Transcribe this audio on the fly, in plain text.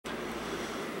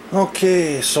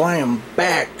Okay, so I am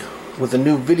back with a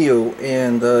new video,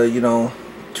 and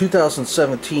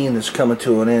 2017 is coming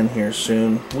to an end here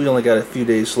soon. We only got a few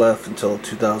days left until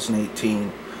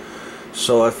 2018,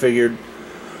 so I figured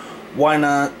why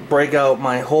not break out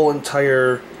my whole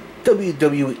entire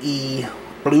WWE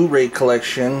Blu-ray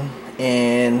collection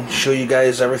and show you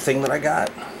guys everything that I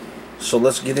got. So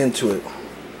let's get into it.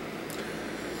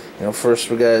 First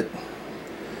we got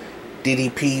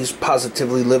DDP's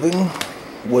Positively Living,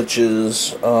 which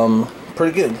is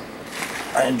pretty good.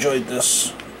 I enjoyed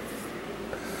this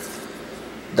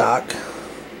doc.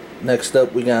 Next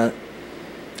up we got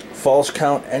Falls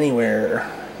Count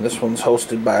Anywhere. This one's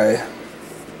hosted by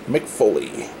Mick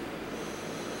Foley.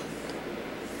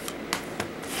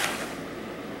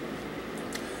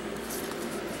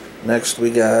 Next we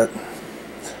got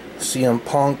CM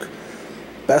Punk,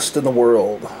 Best in the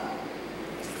World.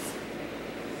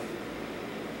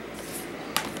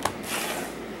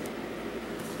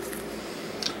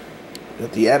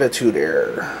 Got the Attitude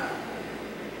Era.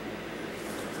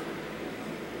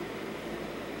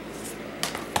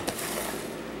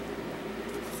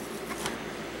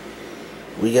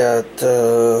 We got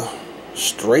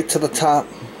Straight to the Top,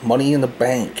 Money in the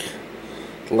Bank,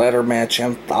 Ladder Match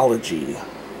Anthology.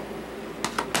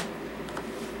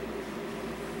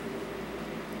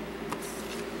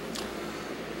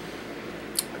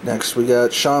 Next we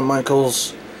got Shawn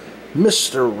Michaels,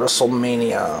 Mr.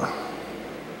 WrestleMania.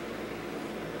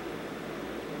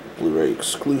 Blu-ray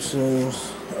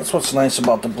exclusives. That's what's nice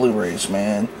about the Blu-rays,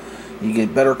 man. You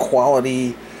get better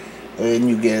quality and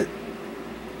you get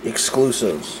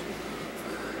exclusives.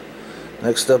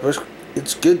 Next up is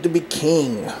It's Good to Be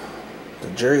King, the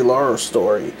Jerry Lawler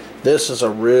story. This is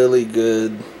a really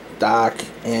good doc,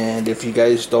 and if you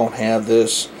guys don't have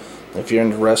this, if you're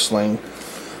into wrestling,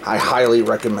 I highly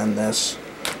recommend this.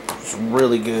 It's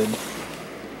really good.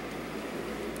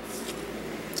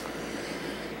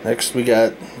 Next we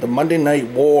got the Monday Night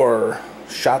War,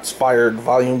 Shots Fired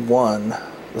Volume 1.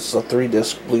 This is a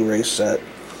 3-disc Blu-ray set.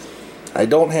 I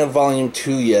don't have Volume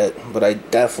 2 yet, but I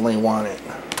definitely want it.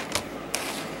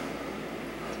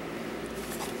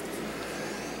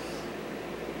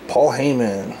 Paul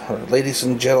Heyman, or ladies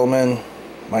and gentlemen,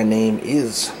 my name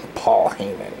is Paul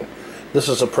Heyman. This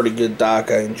is a pretty good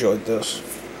doc. I enjoyed this.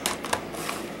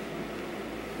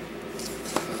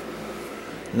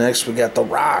 Next we got The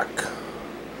Rock,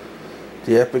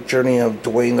 The Epic Journey of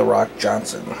Dwayne "The Rock"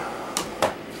 Johnson.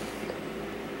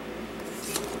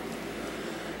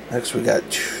 Next we got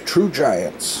True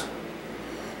Giants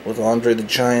with Andre the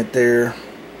Giant there.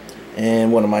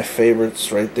 And one of my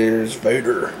favorites right there is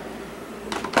Vader.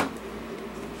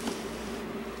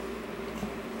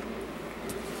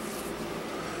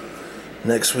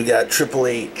 Next we got Triple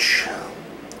H,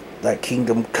 That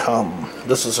Kingdom Come.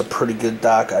 This is a pretty good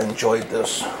doc. I enjoyed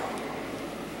this.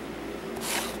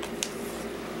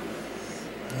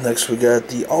 Next we got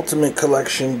the Ultimate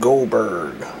Collection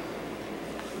Goldberg.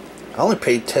 I only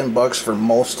paid $10 for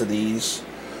most of these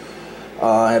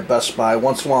at Best Buy.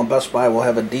 Once in a while Best Buy will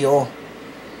have a deal,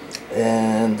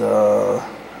 and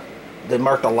they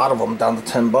marked a lot of them down to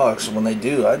 $10. And when they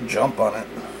do, I'd jump on it.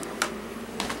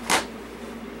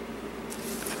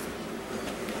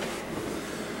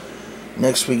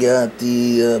 Next we got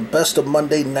the Best of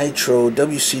Monday Nitro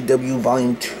WCW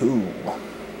Volume 2.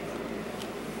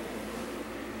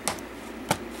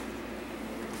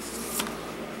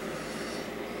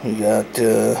 We got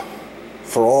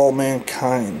For All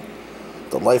Mankind,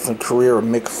 The Life and Career of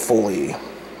Mick Foley.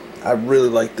 I really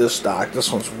like this doc.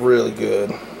 This one's really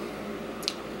good.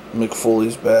 Mick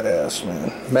Foley's badass,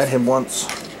 man. Met him once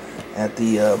at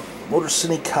the Motor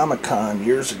City Comic Con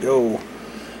years ago,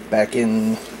 back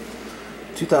in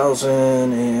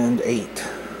 2008.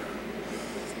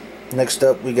 Next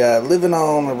up we got Living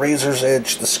on the Razor's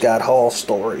Edge, the Scott Hall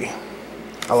story.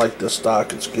 I like this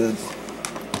doc. It's good.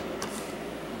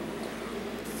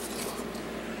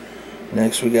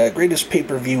 Next we got Greatest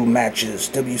Pay-Per-View Matches,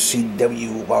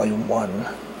 WCW Volume 1.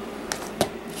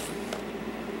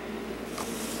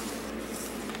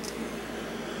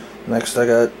 Next I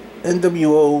got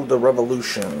NWO The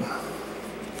Revolution.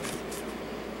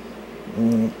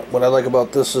 What I like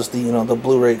about this is the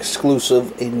Blu-ray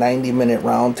exclusive, a 90-minute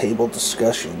roundtable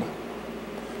discussion.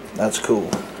 That's cool.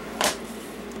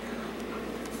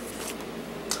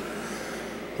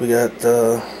 We got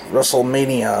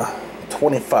WrestleMania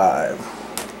 25.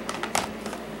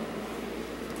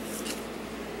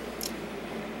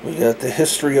 We got the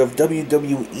History of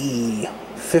WWE,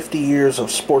 50 Years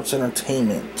of Sports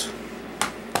Entertainment.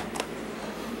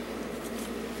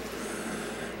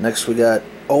 Next we got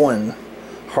Owen,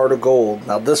 Heart of Gold.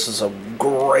 Now this is a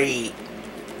great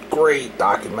great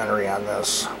documentary on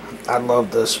this. I love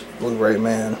this Blu-ray,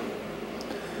 man.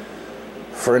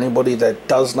 For anybody that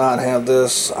does not have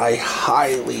this, I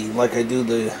highly, like I do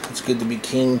the It's Good to Be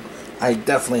King, I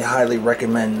definitely highly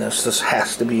recommend this. This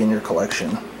has to be in your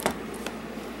collection.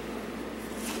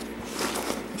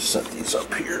 Set these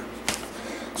up here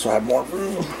so I have more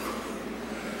room.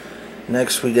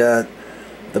 Next we got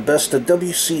the best of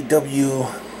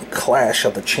WCW Clash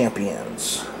of the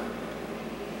Champions.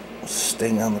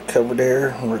 Sting on the cover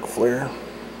there, Ric Flair.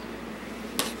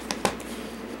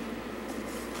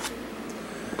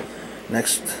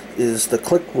 Next is the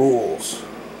Click Rules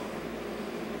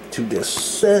 2-disc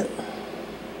set.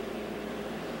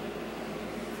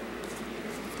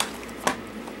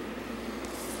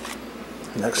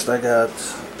 Next I got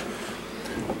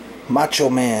Macho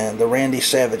Man, the Randy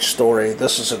Savage story.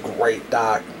 This is a great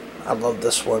doc. I love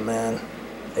this one, man.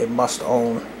 A must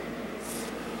own.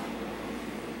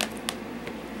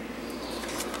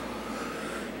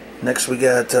 Next we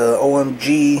got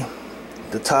OMG,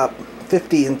 the top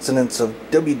 50 incidents of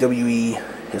WWE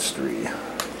history.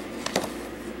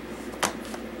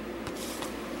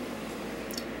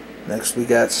 Next we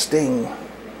got Sting,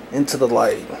 Into the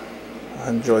Light. I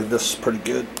enjoyed this pretty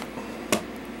good.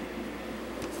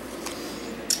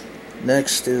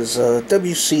 Next is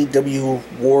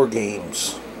WCW War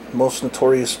Games, Most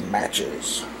Notorious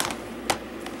Matches.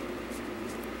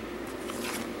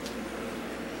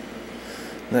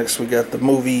 Next we got the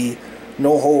movie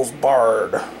No Holds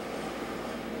Barred,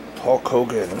 Hulk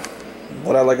Hogan.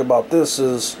 What I like about this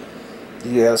is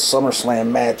you have a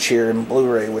SummerSlam match here in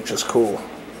Blu-ray, which is cool.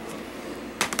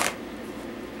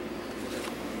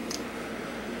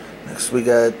 Next we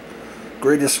got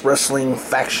Greatest Wrestling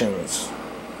Factions.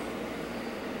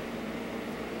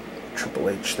 Triple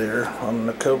H there on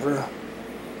the cover.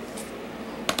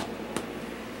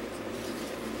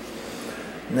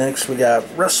 Next we got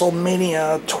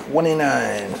WrestleMania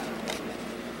 29.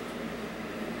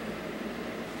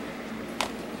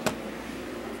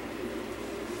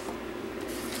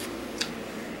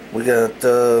 We got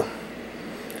the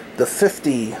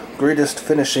 50 greatest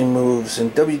finishing moves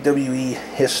in WWE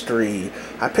history.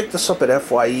 I picked this up at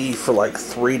FYE for like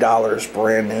 $3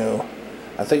 brand new.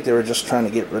 I think they were just trying to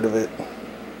get rid of it.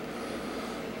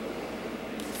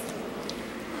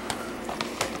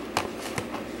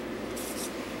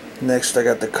 Next I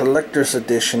got the collector's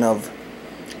edition of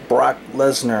Brock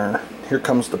Lesnar, Here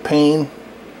Comes the Pain.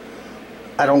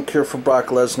 I don't care for Brock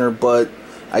Lesnar, but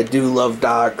I do love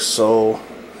docs, so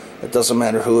it doesn't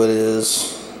matter who it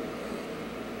is.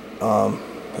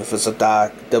 If it's a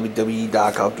doc, WWE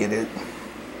doc, I'll get it.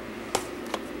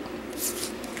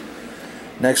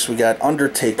 Next we got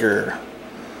Undertaker,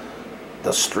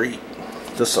 The Street.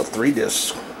 This is a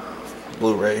 3-disc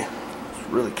Blu-ray. It's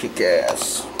really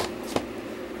kick-ass.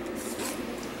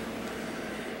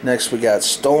 Next we got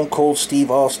Stone Cold Steve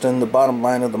Austin, the bottom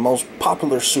line of the most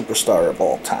popular superstar of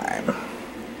all time.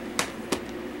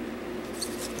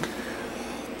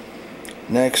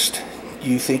 Next,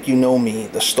 You Think You Know Me,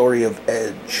 The Story of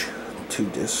Edge,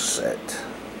 2-disc set.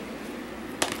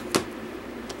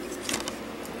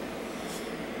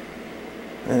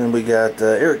 And we got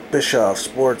Eric Bischoff,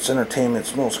 Sports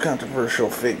Entertainment's Most Controversial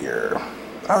Figure.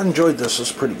 I enjoyed this,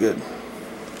 it's pretty good.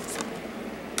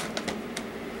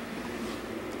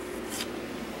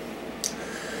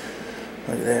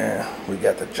 Look there, we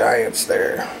got the Giants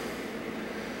there.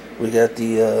 We got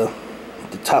the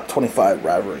top 25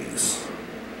 rivalries.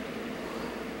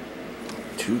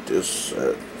 2-disc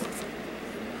set.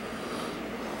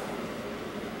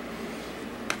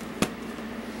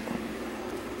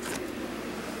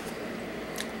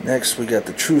 Next, we got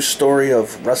the true story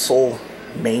of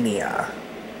WrestleMania.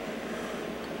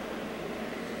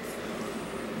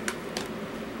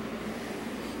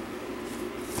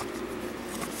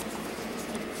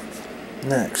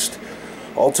 Next,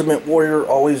 Ultimate Warrior,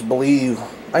 Always Believe.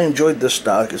 I enjoyed this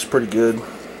doc, it's pretty good.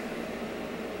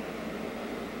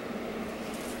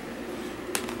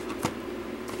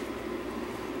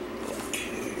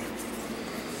 Okay.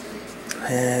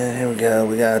 And here we go,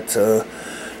 we got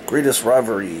Greatest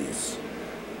Rivalries,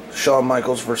 Shawn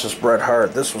Michaels versus Bret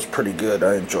Hart. This was pretty good.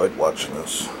 I enjoyed watching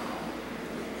this.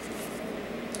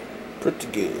 Pretty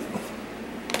good.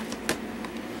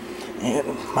 And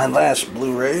my last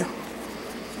Blu-ray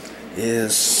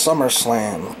is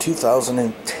SummerSlam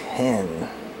 2010.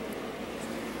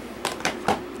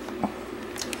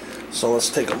 So let's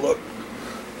take a look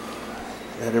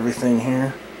at everything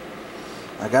here.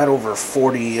 I got over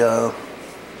 40,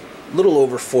 little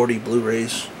over 40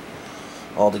 Blu-rays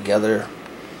altogether.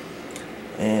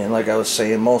 And like I was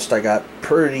saying, most I got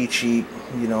pretty cheap.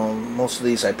 You know, most of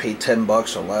these I paid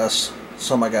 $10 or less.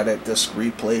 Some I got at Disc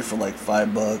Replay for like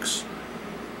 $5.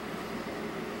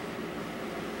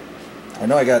 I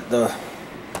know I got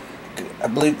I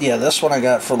believe, yeah, this one I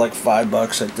got for like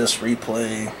 $5 at Disc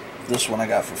Replay. This one I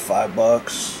got for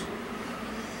 $5.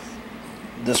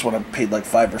 This one I paid like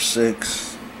 $5 or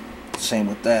 $6. Same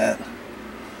with that.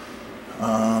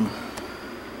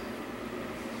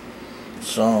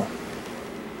 So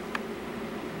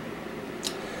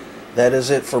that is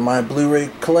it for my Blu-ray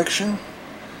collection.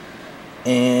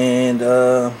 And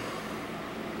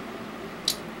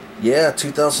yeah,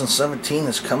 2017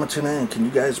 is coming to an end. Can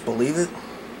you guys believe it?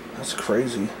 That's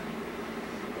crazy.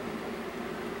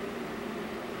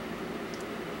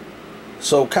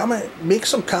 So make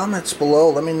some comments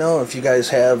below. Let me know if you guys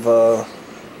have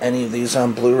any of these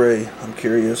on Blu-ray. I'm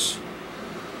curious.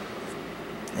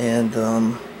 And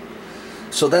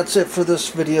so that's it for this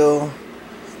video.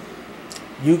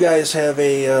 You guys have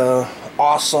a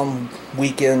awesome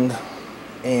weekend,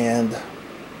 and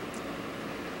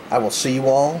I will see you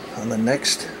all on the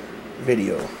next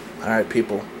video. Alright,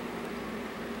 people.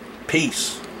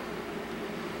 Peace.